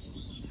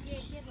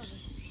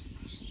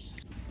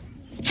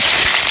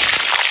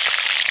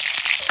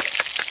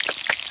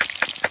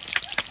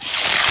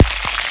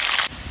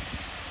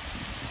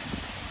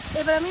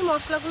 এবার আমি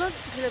মশলাগুলো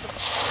ঢেলে দেবো।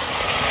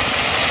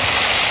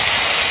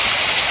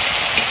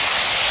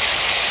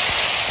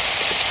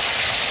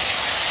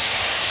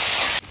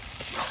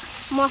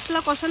 মশলা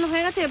কষানো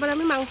হয়ে গেছে, এবার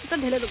আমি মাংসটা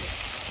ঢেলে দেবো।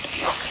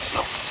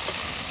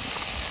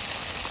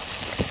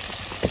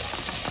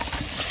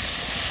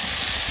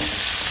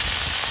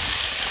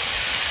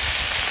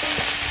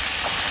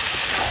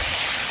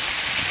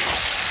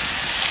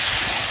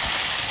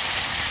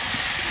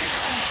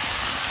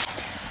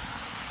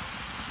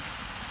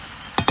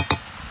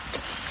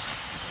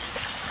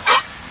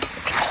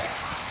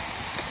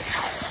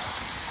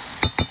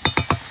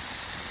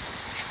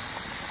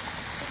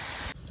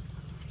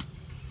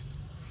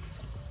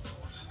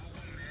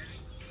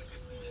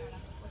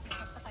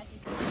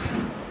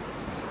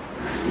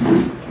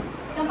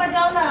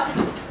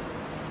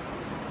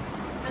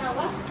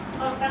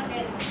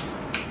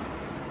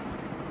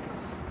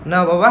 না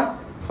বাবা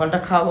ফলটা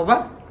খাও বাবা,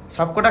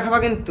 সবকটা খাবা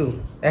কিন্তু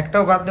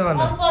একটাও বাদ দেবা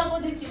না।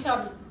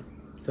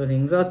 তোর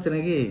হিংসা হচ্ছে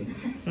নাকি?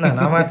 না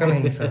না আমার কেন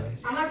হিংসা?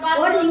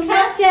 ওর হিংসা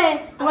হচ্ছে।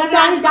 তোমার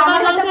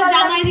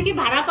জামাই দেখি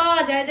ভাড়া পাওয়া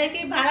যায়,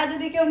 দেখি ভাড়া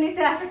যদি কেউ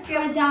নিতে আসে,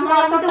 কেউ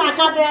জামাই কত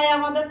টাকা দেয়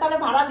আমাদের, তাহলে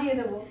ভাড়া দিয়ে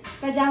দেবো।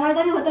 জামাই তো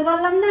আমি হতে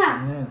পারলাম না।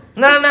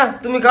 না না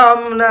তুমি খাও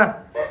না,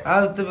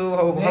 আর তুমি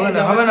হবে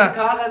না হবে না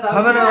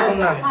হবে না এরকম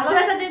না।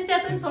 ভালোবাসা দিচ্ছে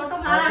তুই ছোট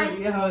ভাই,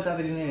 বিয়ে হবে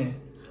তাড়াতাড়ি নে।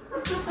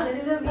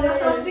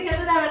 ষষ্ঠী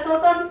খেতে যাবে তো,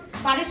 তোর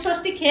বাড়ির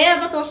ষষ্ঠী খেয়ে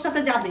আবার তোর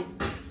সাথে যাবে,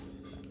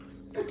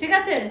 ঠিক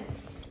আছে?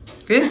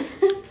 কি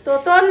তো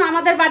তোর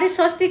আমাদের বাড়ির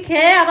ষষ্ঠী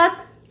খেয়ে আবার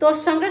তোর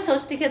সঙ্গে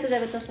ষষ্ঠী খেতে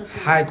যাবে তোর শ্বশুর।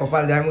 হাই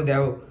কপাল যাইমু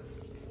দেও,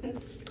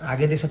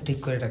 আগে দিয়ে সব ঠিক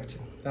করে রাখছে।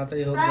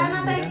 তাড়াতাড়ি হোক। তাই না,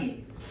 তাই কি?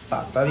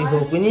 তাড়াতাড়ি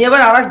হোক নি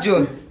এবার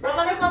আরেকজন।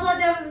 বাবারে পাবো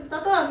যে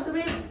তখন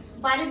তুমি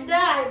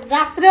বাড়িটা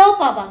রাত্রেও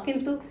পাবা,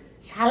 কিন্তু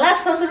শালার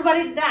শ্বশুর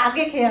বাড়িটা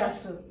আগে খেয়ে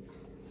আসো,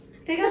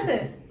 ঠিক আছে?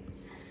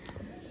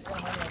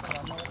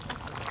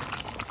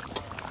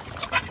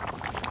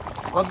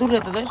 কত দূর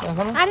যেতে দেয়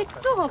এখন? আর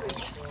একটু হবে।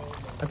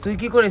 আর তুই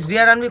কি করিস?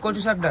 রিয়া রানবি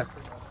কচু শাকটা?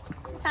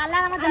 তাহলে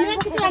আমার আমি আর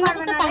কিছু রান্না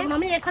করতে পারবো না,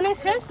 আমি এখানে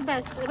শেষ,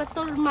 ব্যাস। এবার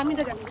তোর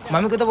মামিটা জানি।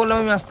 মামিকে তো বললাম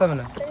আমি আসতে হবে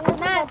না।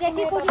 না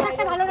জেঠি কচু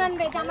শাকটা ভালো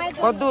রান্নবে, জামাই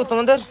কত দূর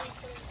তোমাদের?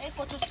 এই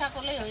কচুর শাক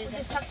হলেই হয়ে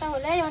যায়। শাকটা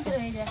হলেই আমাদের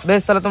হয়ে যায়।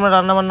 বেশ তাহলে তোমরা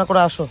রান্না বান্না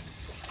করে আসো,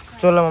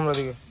 চললাম আমরা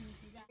দিকে।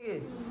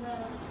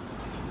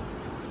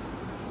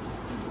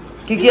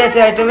 কি কি আছে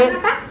আইটেমে?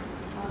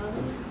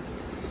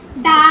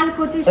 ডাল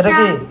কচু এটা শাক,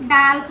 কি?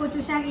 ডাল কচু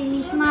শাক,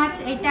 ইলিশ মাছ,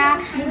 এটা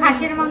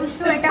হাঁসের মাংস,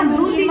 এটা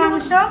মুরগির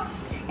মাংস,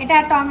 এটা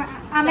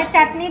আমের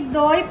চাটনি,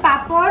 দই,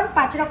 পাঁপড়,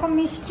 5 রকম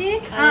মিষ্টি,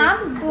 আম,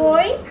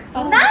 দই,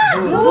 না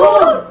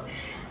দুধ,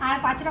 আর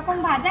 5 রকম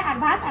ভাজা, আর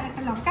ভাত, আর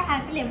একটা লঙ্কা, আর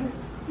একটা লেবু,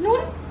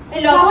 নুন,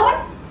 লবণ।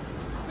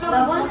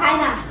 লবণ খাই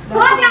না। ও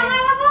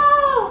জামাই বাবু,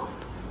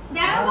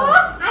 জামাই বাবু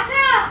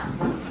আসো।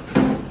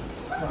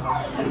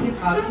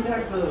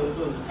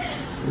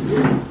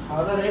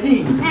 খাওয়া রেডি?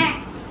 হ্যাঁ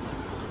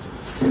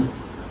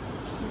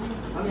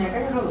আমি একা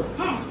একা খাবো?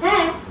 হ্যাঁ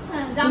হ্যাঁ,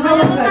 জামাই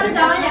যখন তাহলে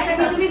জামাই একটা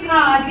তুমি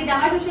খাও, আজকে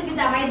জামাই ষষ্ঠী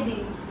জামাইয়ের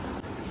দিন।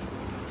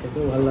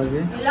 খেতেও ভালো লাগে।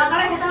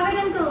 লঙ্কাটা খেতে হবে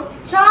কিন্তু,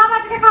 সব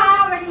আজকে খাওয়া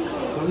হবে কিন্তু।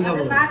 সবই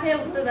খাবো। না খেয়ে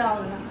উঠতে দেওয়া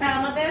হবে না। তাই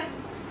আমাদের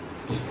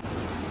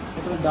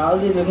প্রথমে ডাল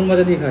দিয়ে বেগুন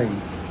ভাজা দিয়ে খাই।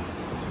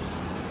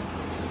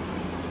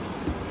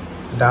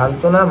 ডাল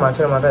তো না,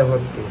 মাছের মাথায়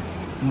ভর্তি।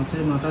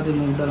 মাছের মাথা দিয়ে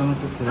মুগ ডাল আমার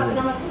খুব ফেভারিট।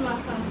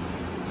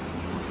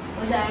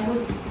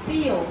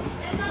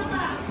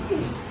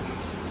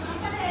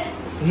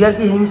 রিয়ার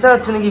কি হিংসা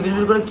হচ্ছে নাকি?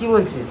 বিড়বিড় করে কি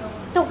বলছিস?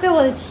 তোকে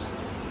বলছি।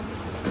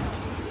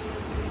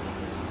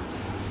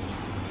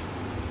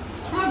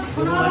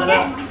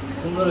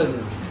 সুন্দর হয়েছে।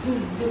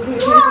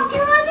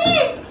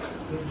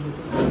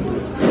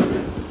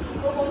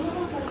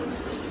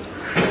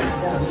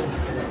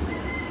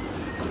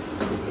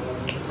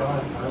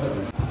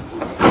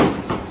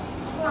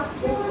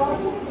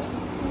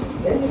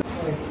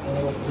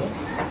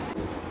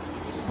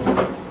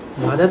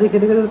 ভাজা দিয়ে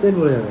খেতে খেতে পেট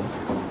ভরে যাবে।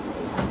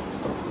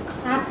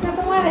 আজকে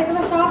তোমার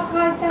এগুলো সব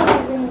খাইতে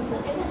হবে,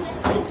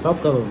 সব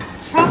খাবো,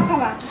 সব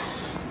খাবা।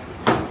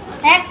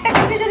 একটা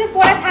কিছু যদি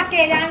পড়ে থাকে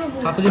জানো,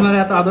 শাশুড়ি মারা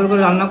এত আদর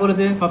করে রান্না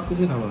করেছে, সব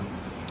কিছু খাবো।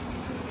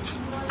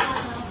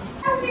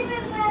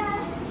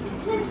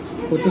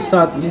 কচুর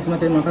শাক ইলিশ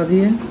মাছের মাথা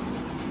দিয়ে,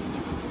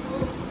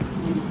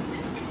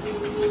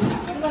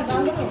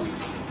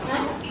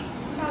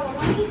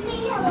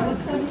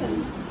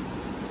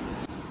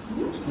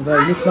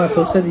 ইলিশ মাছ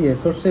সর্ষে দিয়ে,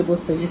 সর্ষে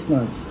পোস্ত ইলিশ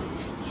মাছ।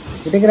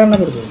 এটা কি রান্না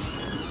করবে?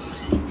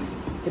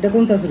 এটা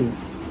কোন শাশুড়ি?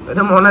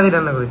 এটা মনাদি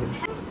রান্না করেছে।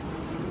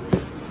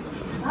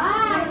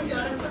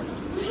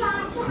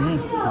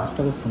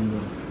 মাছটা খুব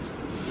সুন্দর।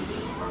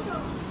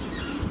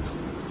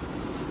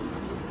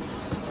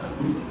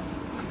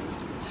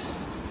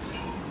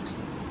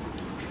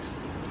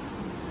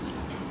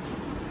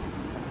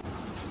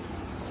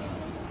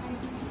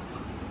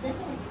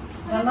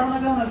 রান্না বান্না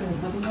কেমন আছে?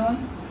 নতুন খাবার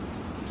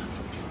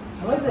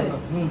হয়েছে?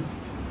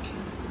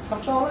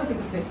 সবটা হয়েছে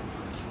খেতে?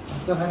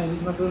 হ্যাঁ,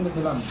 ইলিশ মাছ পর্যন্ত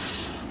খেলাম।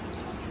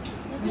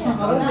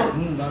 ভালো হয়েছে?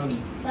 দারুণ।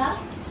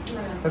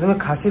 তুমি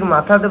খাসির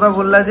মাথা দেবা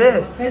বললা যে?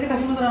 এই যে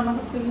খাসির মতো রান্না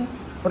করতে গেলে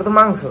ওটা তো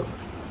মাংস।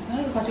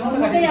 হ্যাঁ, খাসির মতো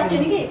কাটি দিয়েছি।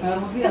 হ্যাঁ, ওর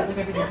মধ্যেই আছে,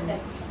 কেটে দিয়েছি।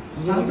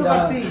 আমি তো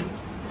কাটছি।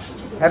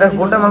 এটা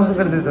গোটা মাংস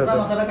কেটে দিতে ওটা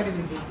হতো, মাথাটা কেটে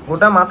দিয়েছি।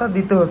 গোটা মাথা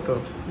দিতে হতো।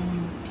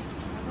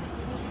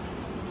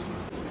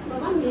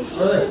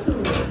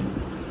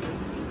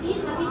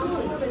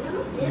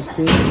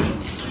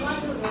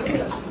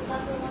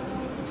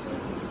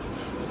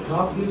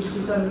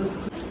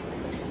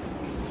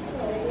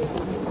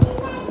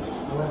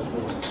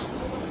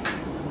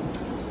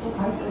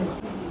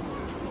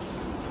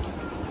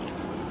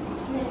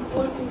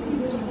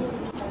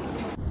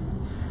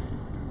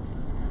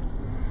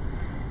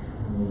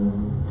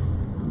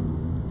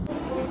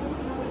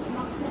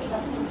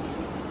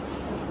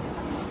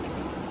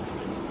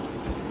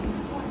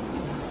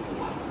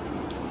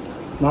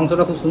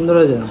 মাংসটা খুব সুন্দর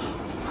হয়েছে।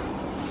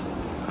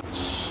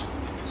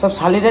 সব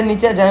শালিটার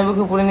নিচে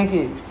জামাইবাবুকে পড়ে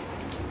নাকি?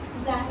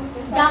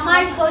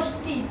 জামাই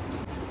ষষ্ঠী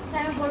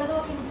আমি বলে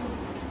দেবো, কিন্তু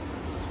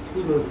কি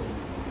বলবো?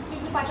 কি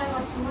কি পাচার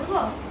করছো বলবো?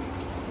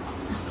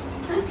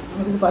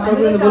 কিছু পাচার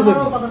করে বলবে?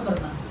 আমারও পছন্দ করে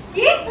না।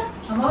 কি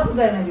আমারও তো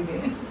দেয় না দিকে।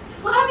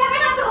 তোমার দেবে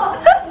না তো?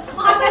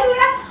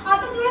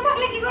 অত দূরে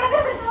থাকলে কি করে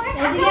দেবে তোমাকে?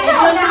 এদিকে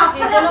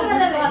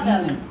দেবে।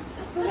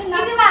 কি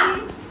দিবা?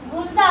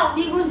 ঘুষ দাও।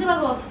 কি ঘুষ দিবা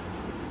গো?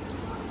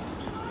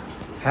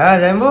 হ্যাঁ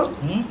জামাইবাবু,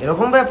 হুম?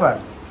 এরকম ব্যাপার?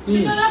 কি?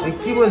 এ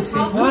কি বলছে?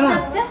 না না,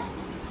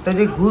 তো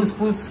যে ঘুষ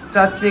ফুস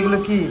চাচ্ছে এগুলো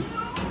কি?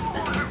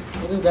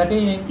 এটা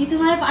দেখেই নেই। কি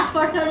তোমার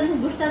পাসপোর্ট চলে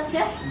ঘুষ যাচ্ছে?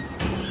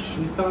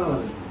 মিথ্যা কথা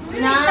বলে।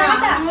 না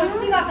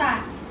সত্যি কথা।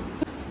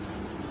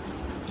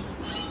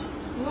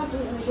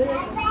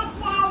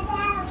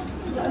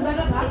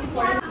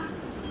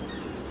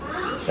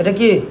 এটা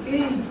কি?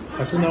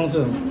 খাসির মাংস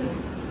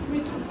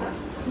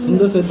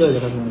সুন্দর সেদ্ধ হয়েছে।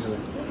 খাসির মাংস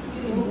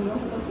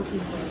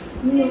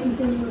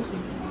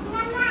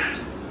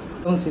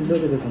কেমন সিদ্ধ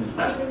হয়েছে দেখুন।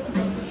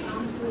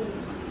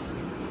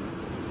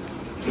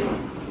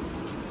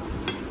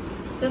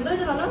 সেদ্ধ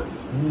হয়েছে ভালো?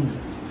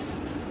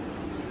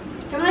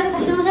 কেমন আছে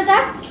খাসির মাংসটা?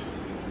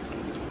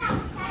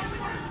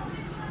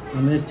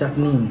 আমের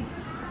চাটনি,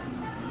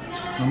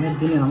 আমের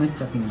দিনে আমের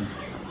চাটনি।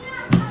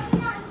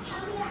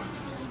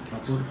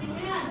 পাঁপড় কি?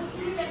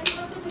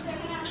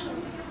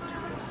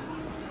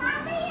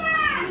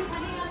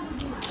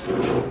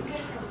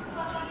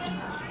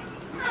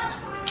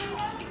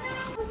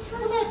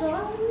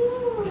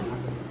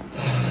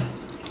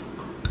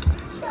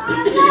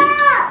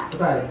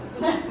 কোথায়?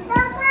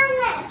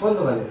 কোন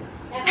দোকানে?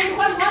 এখন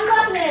দোকান বন্ধ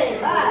আছে।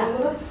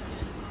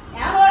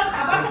 এখন ওরা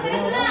খাবার খেতে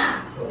গেছে না।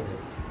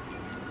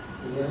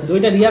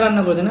 দইটা রিয়া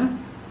রান্না করেছে না?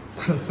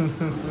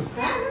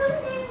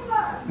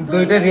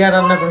 দইটা রিয়া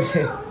রান্না করেছে।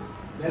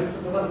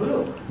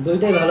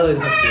 দইটাই ভালো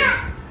হয়েছে সবচেয়ে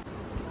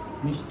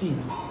মিষ্টি।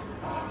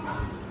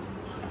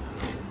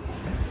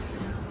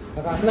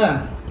 কাকা আসলা?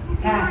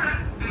 হ্যাঁ,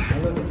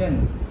 ভালো কিচেন,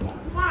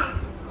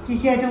 কি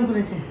কি আইটেম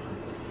করেছে?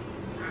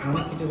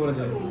 অনেক কিছু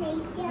করেছে।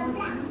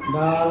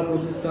 ডাল,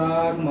 কচুর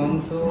শাক,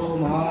 মাংস,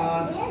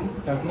 মাছ,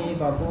 চাটনি,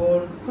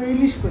 পাঁপড়। ওই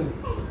ইলিশ কই?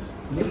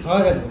 ইলিশ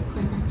খাওয়া গেছে।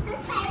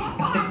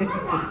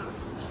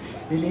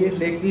 ইলিশ,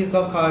 লেগ পিস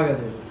সব খাওয়া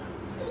গেছে।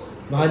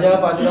 ভাজা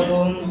 5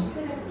 রকম।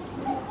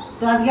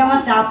 তো আজকে আমার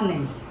চাপ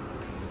নেই,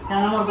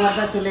 কারণ আমার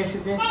বরটা চলে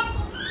এসেছে।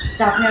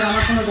 চাপ নেওয়ার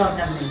আমার কোনো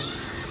দরকার নেই।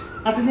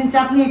 এতদিন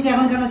চাপ নিয়েছি,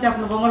 এখন কেন চাপ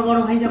নেবো? আমার বড়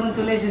ভাই যখন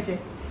চলে এসেছে,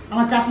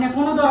 আমার চাপ নেওয়ার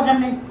কোনো দরকার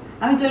নেই।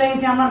 আমি চলে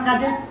গেছি আমার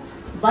কাজে।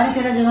 বাড়িতে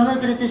এরা যেভাবে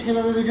পেরেছে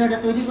সেভাবে ভিডিওটা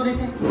তৈরি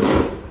করেছে।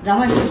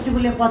 জামাই ষষ্ঠী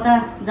বলে কথা,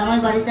 জামাই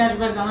বাড়িতে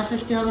আসবে আর জামাই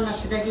ষষ্ঠী হবে না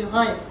সেটা কি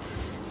হয়?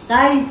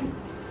 তাই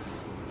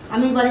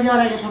আমি বাড়ি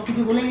যাওয়ার আগে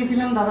সবকিছু বলে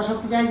গেছিলাম, দাদা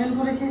সবকিছু আয়োজন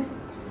করেছে।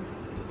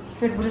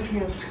 পেট ভরে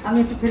খেয়ে আমি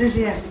একটু ফ্রেশ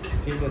হয়ে আসি,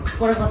 ঠিক আছে,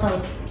 পরে কথা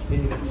হচ্ছে।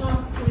 ঠিক আছে।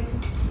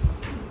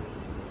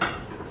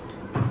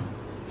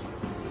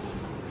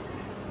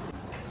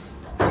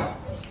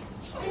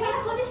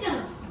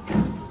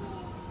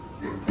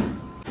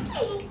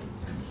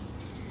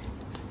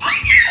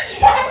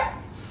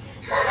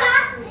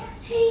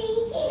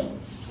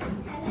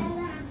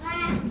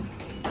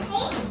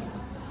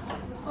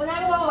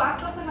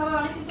 আস্তে আস্তে খাবে,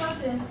 অনেক কিছু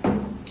আছে।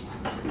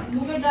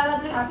 মুগের ডাল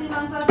আছে, খাসির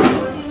মাংস আছে,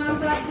 পোলট্রির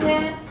মাংস আছে,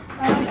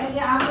 তারপর এই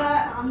যে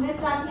আমের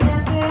চাটনি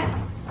আছে,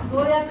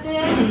 দই আছে,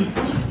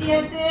 মিষ্টি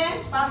আছে,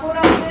 পাঁপড়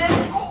আছে।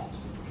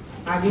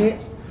 আগে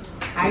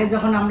আগে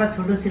যখন আমরা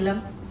ছোট ছিলাম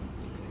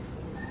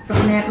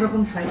তখন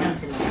একরকম শয়তান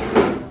ছিলাম,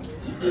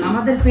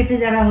 আমাদের পেটে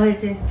যারা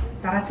হয়েছে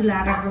তারা ছিল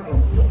আর এক রকম।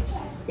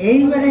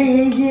 এইবারে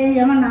এই যে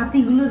আমার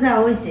নাতিগুলো যা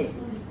হয়েছে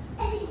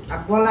আর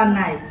বলার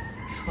নাই,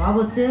 সব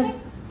হচ্ছে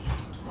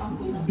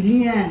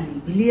বিলিয়ন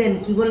বিলিয়ন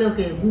কি বলে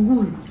ওকে,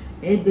 গুগল,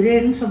 এই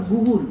ব্রেন সব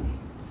গুগল।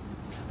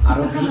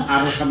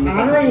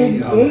 আরো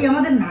এই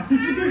আমাদের নাতি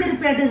পুতিদের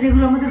পেটে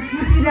যেগুলো আমাদের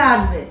পুতিরা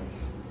আসবে,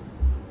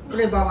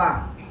 ওরে বাবা,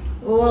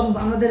 ও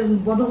আমাদের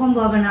বোধগম্য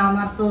হবে না।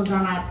 আমার তো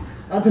জানার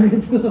অত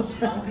কিছু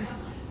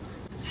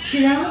কি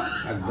জানো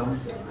একদম।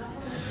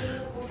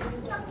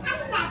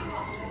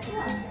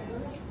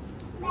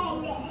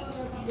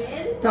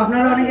 তো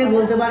আপনারা অনেকে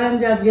বলতে পারেন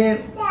যে আজকে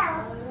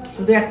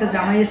শুধু একটা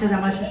জামাই এসে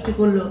জামাই ষষ্ঠী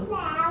করলো,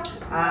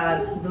 আর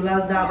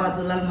দুলাল দা বা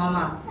দুলাল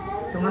মামা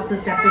তোমার তো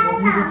 4টে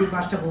ভগ্নিপতি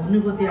 5টা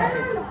ভগ্নিপতি আছে,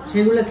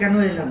 সেগুলো কেন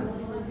এলো না?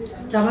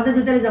 তো আমাদের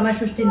ভিতরে জামাই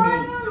ষষ্ঠী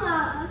নেই।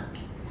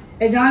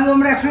 এই জামাইবাবু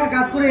আমরা একসঙ্গে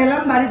কাজ করে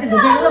এলাম, বাড়িতে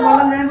ঢুকে গেলো,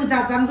 বললাম জামাইবাবু চা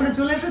চান করে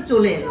চলে এসো,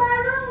 চলে এলো।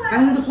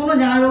 আমি কিন্তু কোনো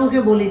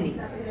জামাইবাবুকে বলিনি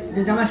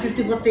যে জামাই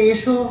ষষ্ঠী করতে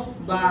এসো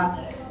বা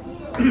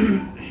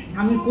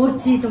আমি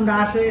করছি তোমরা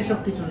আসো, এসব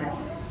কিছু নাই।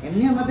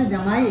 এমনি আমাদের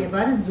জামাই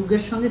এবার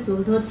যুগের সঙ্গে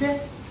চলতে হচ্ছে,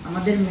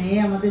 আমাদের মেয়ে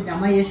আমাদের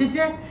জামাই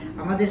এসেছে,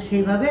 আমাদের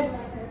সেইভাবে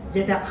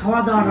যেটা খাওয়া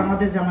দাওয়ার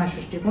আমাদের জামাই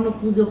ষষ্ঠী, কোনো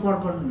পুজো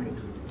পর্বণ নাই,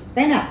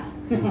 তাই না?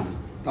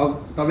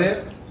 তবে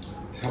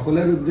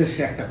সকলের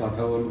উদ্দেশ্যে একটা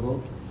কথা বলবো,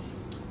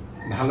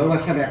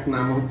 ভালোবাসার এক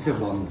নাম হচ্ছে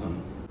বন্ধন।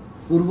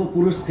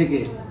 পূর্বপুরুষ থেকে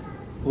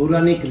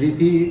পৌরাণিক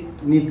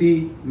রীতিনীতি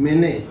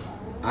মেনে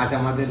আজ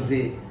আমাদের যে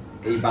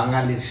এই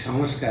বাঙালির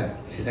সংস্কার,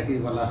 সেটাকেই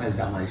বলা হয়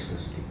জামাই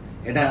ষষ্ঠী।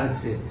 এটা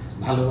হচ্ছে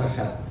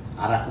ভালোবাসার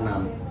আর এক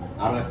নাম,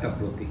 আরো একটা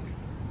প্রতীক।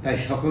 তাই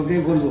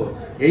সকলকেই বলবো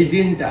এই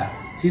দিনটা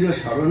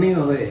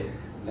চিরস্মরণীয় হয়ে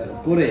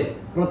করে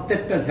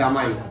প্রত্যেকটা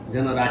জামাই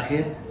যেন রাখে,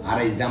 আর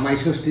এই জামাই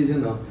ষষ্ঠী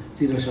যেন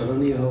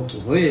চিরস্মরণীয়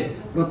হয়ে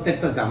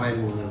প্রত্যেকটা জামাইয়ের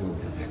মনের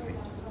মধ্যে থাকে।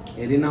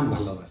 এরই নাম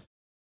ভালোবাসা।